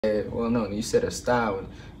Well, no, you said her style.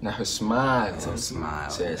 Now her smile. Oh, smile.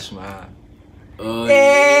 Said smile. Oh,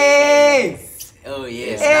 Hey! yes. Oh,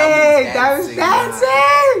 yes. Hey, that was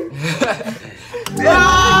dancing!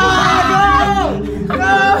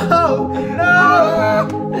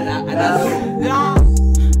 No!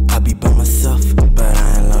 I be by myself, but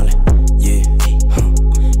I ain't lonely. Yeah, yeah,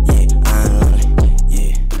 I ain't lonely.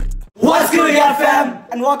 Yeah. What's good, YachtFam?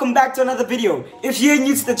 And welcome back to another video. If you're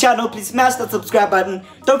new to the channel, please smash that subscribe button.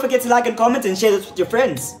 Don't forget to like and comment and share this with your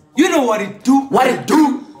friends. You know what it do? What it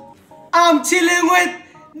do? I'm chilling with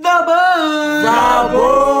the boys. The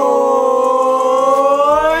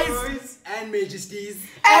boys! And MajorSteez.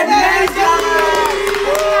 And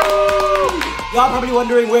y'all probably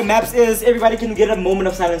wondering where Maps is. Everybody can get a moment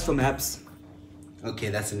of silence for Maps. Okay,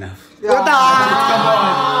 that's enough.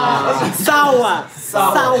 Sour.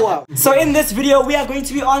 So in this video, we are going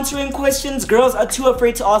to be answering questions girls are too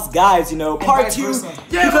afraid to ask guys, you know, part 2.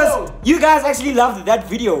 Because you guys actually loved that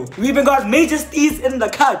video. We even got MajorSteez in the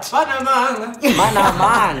cut.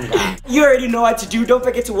 You already know what to do. Don't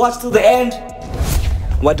forget to watch till the end.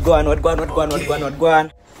 What go on?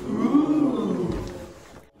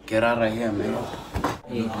 Get out of here, man.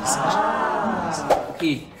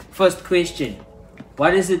 Okay, first question.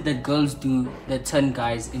 What is it that girls do that turn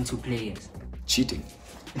guys into players? Cheating.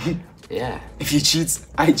 Yeah. If you cheat,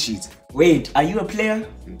 I cheat. Wait, are you a player?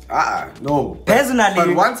 No. Personally.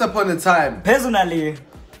 But once upon a time. Personally.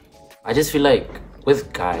 I just feel like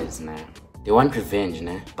with guys, nah, they want revenge,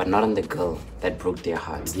 nah, but not on the girl that broke their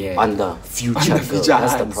hearts. Yeah. On the future girl.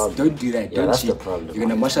 That's the problem. Don't do that. Yeah, Don't that's cheat. the problem. You're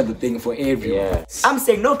gonna mash up the thing for everyone. Yeah. I'm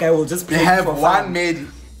saying no guy will just play They have for one fun. maid.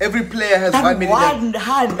 Every player has That one maid. one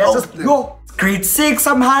hand. That's just no. Grade 6,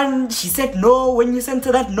 some hand. She said no when you sent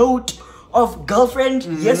her that note of girlfriend.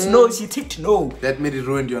 Yes, no. She ticked no. That made it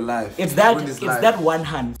ruined your life. It's that. Ruined his It's life. that one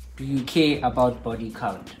hand. Do you care about body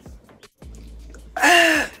count?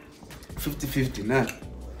 50-50, nah.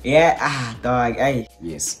 Yeah. Dog. Ay.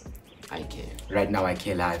 Yes. I care. Right now, I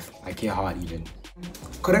care live. I care hard even.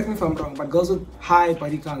 Correct me if I'm wrong, but girls with high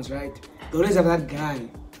body counts, right? They always have that guy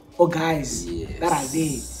or guys that are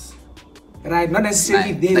there. Right? Not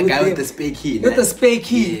necessarily there The with guy them. with the spare key. With the spare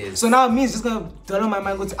key. Yes. So now me is just gonna dwell on my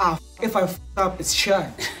mind, go to if I f up, it's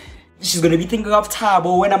sure. She's gonna be thinking of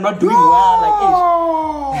Tabo when I'm not doing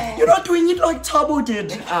well. Like, hey, you're not doing it like Tabo did.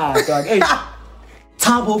 Dog. Hey.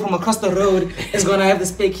 Tabo from across the road is gonna have the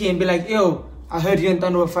spare key and be like, yo, I heard you and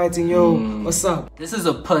Thunder were fighting, yo, what's up? This is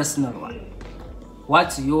a personal one.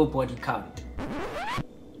 What's your body count?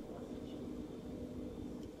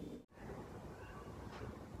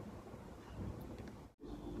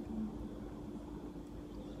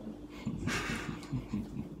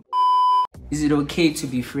 Is it okay to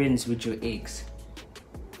be friends with your ex?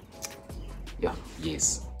 Yeah.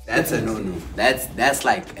 Yes. That's a no-no. That's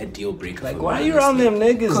like a deal breaker. Like, for why me, you around honestly.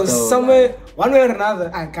 them niggas though? Because somewhere, one way or another,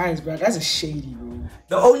 guys, bro, that's a shady, bro.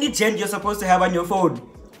 The only gent you're supposed to have on your phone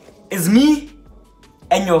is me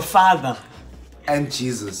and your father. And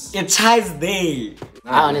Jesus. It ties there.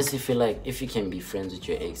 I honestly feel like if you can be friends with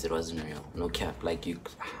your ex, it wasn't real. No cap. Like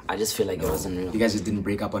I just feel like it wasn't real. You guys just didn't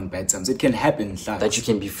break up on bad terms. It can happen, dog. That you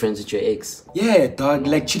can be friends with your ex. Yeah, dog.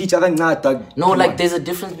 Like treat each other, nah, dog. No, Come like on. there's a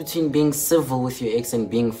difference between being civil with your ex and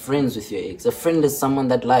being friends with your ex. A friend is someone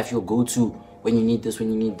that life you'll go to when you need this,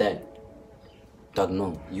 when you need that. Dog,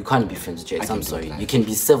 no, you can't be friends with your ex. I'm sorry. You can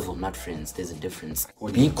be civil, not friends. There's a difference.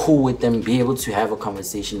 Be cool with them. Be able to have a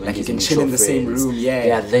conversation when Like you there's can chill in the mutual same friends. room, yeah.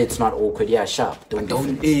 Yeah, there it's not awkward. Yeah, sharp. Don't be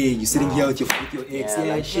friends. Hey, you sitting here with your ex, Yeah,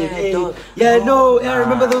 yeah, like, shit, yeah, hey. dog. Yeah, no, I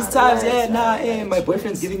remember Nah, those times, relax, yeah, nah, relax, hey, my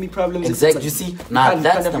boyfriend's giving me problems. Exactly, It's you like, see? you Nah, can't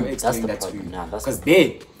that's have the- your ex that's doing the that to problem. you. Nah, that's Because the-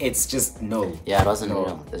 there, it's just no. Yeah, it wasn't No.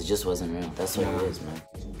 real. It just wasn't real. That's what it is, man.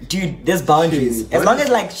 Dude, there's boundaries. As long as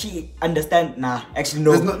like she understand, nah, actually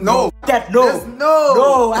no. There's no. That no. There's no.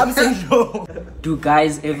 No, I'm saying no. Do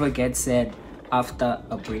guys ever get sad after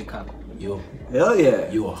a breakup? Yo, Hell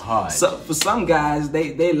yeah. you're hard. So for some guys,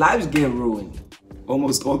 their lives get ruined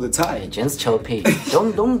almost all the Hey, time. gents chow pain.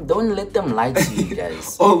 don't let them lie to you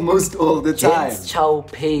guys. Almost all the time. Gents chow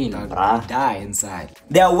pain, Dog, bruh. you die inside.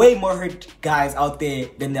 There are way more hurt guys out there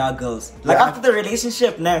than there are girls. Like Yeah. after the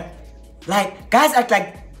relationship, nah, like guys act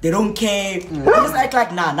like they don't care. They just act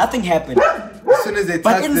like nah, nothing happened. As soon as they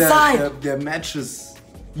But touch inside- their mattress.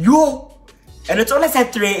 Yo, and it's always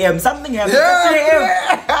at 3 a.m. Something happens. Yeah,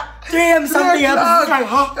 At 3 a.m. 3 a.m. something happens. It's like,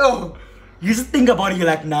 huh? Yo. You just think about it, you're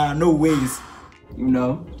like, nah, no ways. You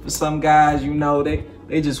know, for some guys, you know, they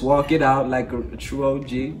just walk it out like a true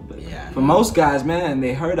OG. But Yeah, for most guys, man,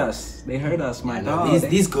 they hurt us. They hurt us, my dog.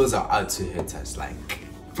 These girls are out to hurt us. Like,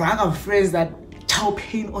 Bro, I got friends that child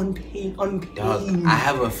pain on pain on pain. Dog, I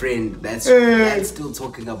have a friend that's still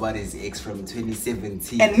talking about his ex from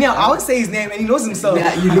 2017. And now I would say his name and he knows himself.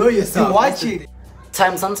 Yeah, you know yourself. You watch it.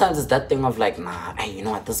 Sometimes it's that thing of like, nah, hey, you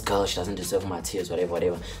know what, this girl, she doesn't deserve my tears,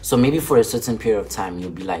 whatever. So maybe for a certain period of time,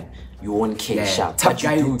 you'll be like, you won't care, sharp. Tough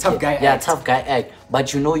guy act. Tough guy act.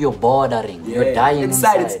 But you know you're bordering, you're dying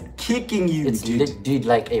inside. It's kicking you, It's dude,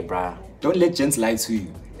 like, hey, bruh. Don't let gents lie to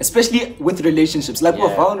you. Especially with relationships. Like,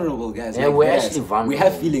 we're vulnerable, guys. Yeah, like, we're guys, actually vulnerable. We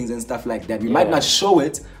have feelings and stuff like that. We might not show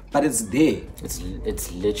it, but it's there.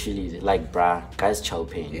 It's literally like, bruh, guys, chow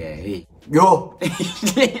pain. Yeah, hey. Yo!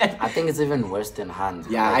 I think it's even worse than hands.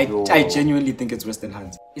 Yeah, like, I genuinely think it's worse than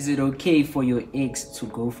hands. Is it okay for your ex to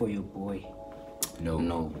go for your boy?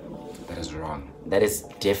 No. That is wrong. That is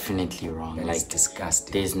definitely wrong. That like, is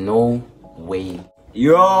disgusting. There's no way.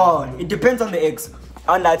 Yo! It depends on the ex.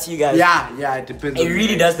 On that to you guys. Yeah, it depends. It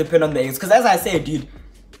really does depend on the ex. Because as I said, dude,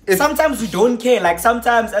 sometimes we don't care. Like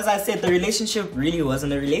sometimes, as I said, the relationship really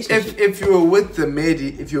wasn't a relationship. If you were with the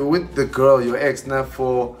lady, if you were with the girl, your ex, now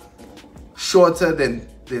for shorter than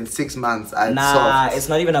 6 months, it's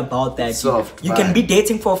not even about that. Soft, you can be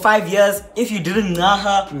dating for 5 years. If you didn't know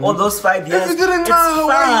her all those 5 years, if you didn't know her,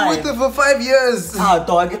 why are you with her for 5 years? Ah,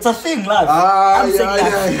 dog, it's a thing, love. I'm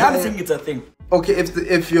saying it's a thing. Okay,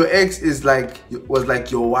 if your ex was like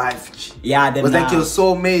your wife, then was like your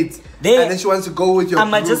soulmate, and then she wants to go with your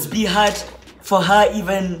I'ma just be hard for her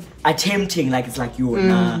even attempting, like it's like you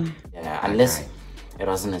nah. Yeah, unless it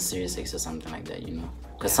wasn't a serious ex or something like that, you know.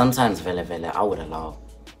 Because sometimes vele I would allow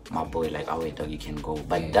my boy like, oh wait, dog, you can go,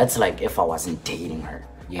 but that's like if I wasn't dating her.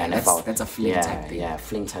 Yeah, and that's a fling type thing. Yeah,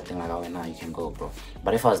 fling type thing, like, oh wait, now you can go, bro.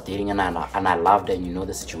 But if I was dating and I loved her and you know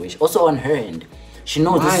the situation, also on her end, she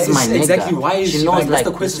knows this is my nigga. Exactly, why is she knows, like, that's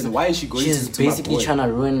the question. Why is she going she's to basically my boy? trying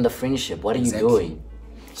to ruin the friendship. What are you doing?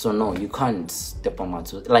 So no, you can't step on my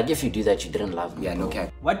toes. Like if you do that, you didn't love me. Yeah, no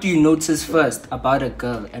cap. What do you notice first about a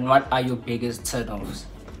girl and what are your biggest turn-offs?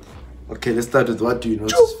 Okay, let's start with what do you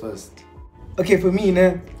notice first? Okay, for me,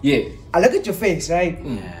 yeah, I look at your face, right?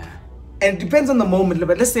 Yeah. And it depends on the moment.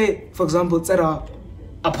 But let's say, for example, it's at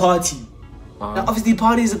a party. Now, obviously,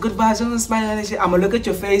 party is a good vibe. So I'm gonna smile and shit. I'm gonna look at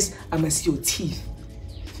your face. I'm gonna see your teeth.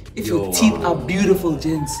 If your teeth are beautiful,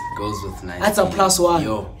 gents, goes with nice. that's a plus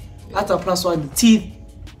one. That's a plus one. The teeth.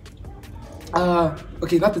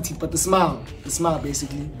 Okay, not the teeth, but the smile. The smile,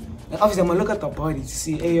 basically. And obviously, I'm gonna look at the body to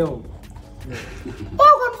see, hey yo,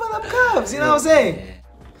 welcome for the curves. You know what I'm saying?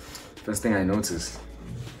 First thing I noticed,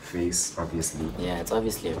 face, obviously. Yeah, it's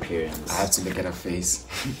obviously appearance. I have to look at her face.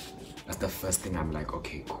 That's the first thing I'm like,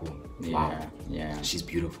 okay, cool. Wow. Yeah. She's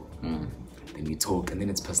beautiful. Then we talk, and then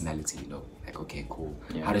it's personality, you know. Like, okay, cool.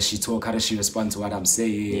 Yeah. How does she talk? How does she respond to what I'm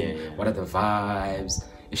saying? Yeah. What are the vibes?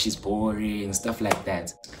 If she's boring, stuff like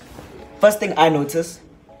that. First thing I notice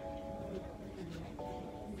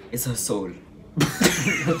is her soul.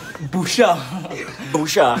 Busha.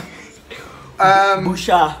 Busha.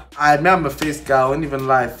 I remember face guy, I won't even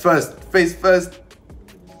lie. Face first,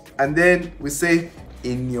 and then we say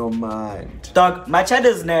in your mind. Dog, my chat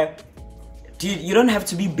is now. Dude, you don't have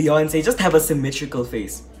to be Beyonce, just have a symmetrical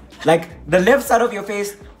face. Like the left side of your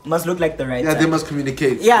face must look like the right side. They must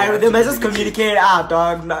communicate. Yeah, they must just communicate.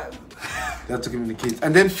 Dog. No. They have to communicate.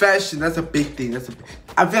 And then fashion, that's a big thing.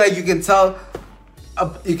 I feel like you can tell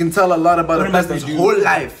a lot about a person's whole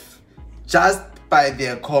life just by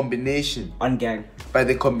their combination. On gang. By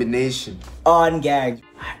the combination. On gang.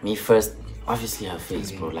 Me first, obviously her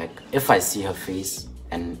face, bro. Like if I see her face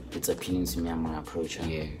and it's appealing to me, I'm gonna approach her.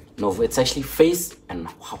 Yeah. No, it's actually face and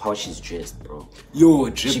how she's dressed, bro. Yo,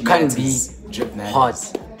 drip She can't matters. be Drip matters.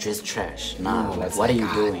 hot, dressed trash. Nah, like what are you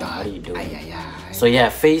doing? dog. What are you doing? Ay. So yeah,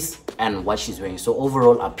 face and what she's wearing. So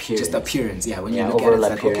overall appearance. Just appearance, yeah. When you look overall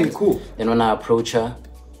at it, it's like, okay, cool. Then when I approach her,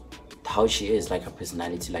 how she is, like her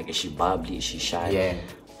personality, like is she bubbly, is she shy? Yeah.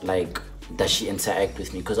 Like does she interact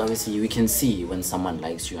with me? Because obviously we can see when someone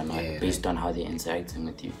likes you or not based on how they're interacting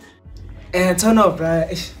with you. And turn up,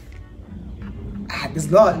 right?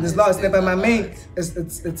 This law is led by my mate.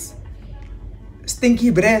 It's stinky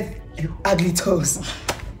breath and ugly toes.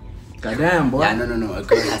 Goddamn, boy. Yeah, no. A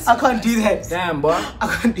girl has I can't do that. Damn, boy. I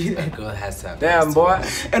can't do that. A girl has to have Damn, boy.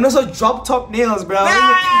 And also drop top nails, bro.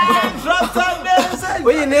 Drop top nails.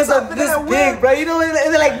 When your nails are this big, bro, you know,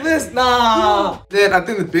 they're like this. Nah. Then I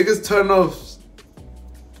think the biggest turn-offs.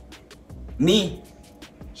 Me,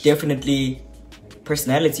 definitely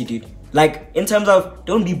personality, dude. Like in terms of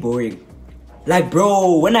don't be boring. Like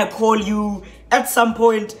bro, when I call you, at some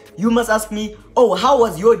point you must ask me, oh, how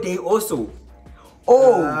was your day also?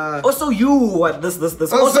 Oh, also you, what this.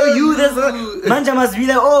 Also you, this. Manja must be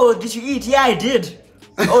like, oh, did you eat? Yeah, I did.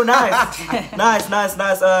 Oh, nice.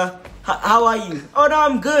 nice. How are you? Oh no,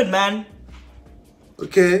 I'm good, man.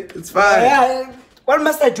 Okay, it's fine. Yeah. What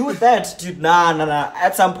must I do with that, dude? Nah.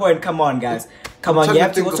 At some point, come on, guys. Come on, you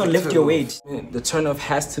have to also lift your weight. The turn off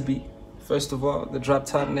has to be, first of all, the drop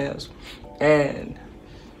top nails and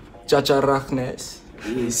Jacharachnes.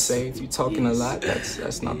 He's safe. You talking a lot.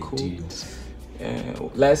 That's not cool.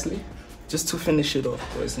 And lastly, just to finish it off,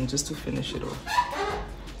 boys, and just to finish it off,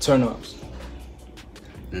 turn offs.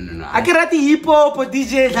 No. Akirati hip hop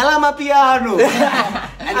DJ, dala mapiano.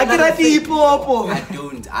 Akirati hip hop.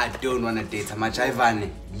 I don't want to date Amachivane.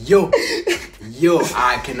 Yo,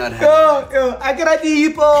 I cannot have Yo, Akirati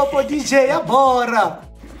hip hop DJ, ya bora.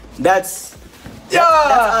 That's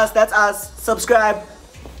us. Subscribe.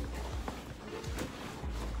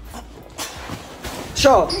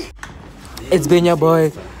 Sure. It's been your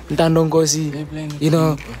boy, Ntandongozi. You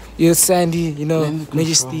know, you're Sandy, you know,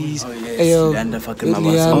 MajorSteez. Oh, yes. Hey, yo, Leander fucking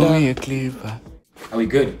Leander. Are we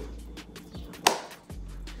good?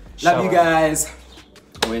 Love you guys.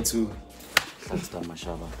 Where to? That's done my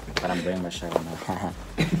shower, but I'm wearing my shower now.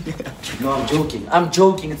 No, I'm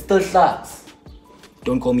joking. It still sucks.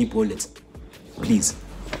 Don't call me bullets, please.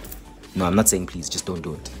 No, I'm not saying please. Just don't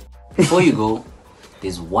do it. Before you go,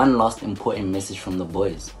 there's one last important message from the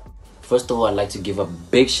boys. First of all, I'd like to give a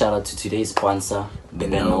big shout out to today's sponsor,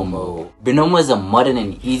 Binomo. Binomo is a modern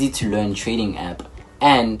and easy to learn trading app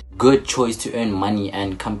and good choice to earn money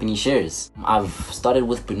and company shares. I've started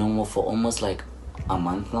with Binomo for almost like a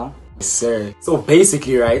month now. Sir. So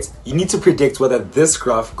basically, right, you need to predict whether this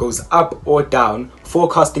graph goes up or down,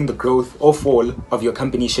 forecasting the growth or fall of your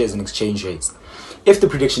company shares and exchange rates. If the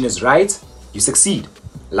prediction is right, you succeed.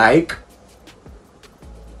 Like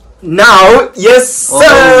now, yes sir!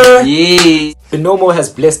 Oh, yeah. Binomo has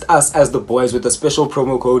blessed us as the boys with a special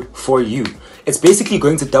promo code for you. It's basically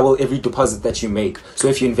going to double every deposit that you make. So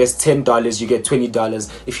if you invest $10, you get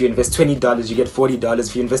 $20. If you invest $20, you get $40.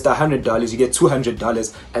 If you invest $100, you get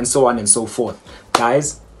 $200, and so on and so forth.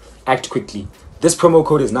 Guys, act quickly. This promo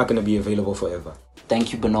code is not going to be available forever.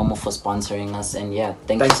 Thank you, Binomo, for sponsoring us, and yeah,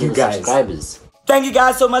 thank you to the guys. subscribers. Thank you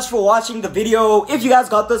guys so much for watching the video. If you guys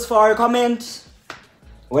got this far, comment.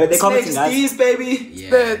 What are they commenting, guys? MajorSteez, baby. Yeah.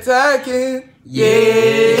 Spectacular.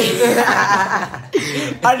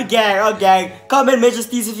 Okay. Comment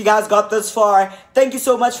MajorSteez if you guys got this far. Thank you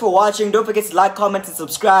so much for watching. Don't forget to like, comment, and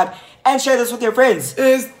subscribe. And share this with your friends.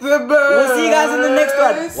 It's the bird. We'll see you guys in the next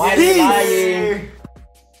one. Peace.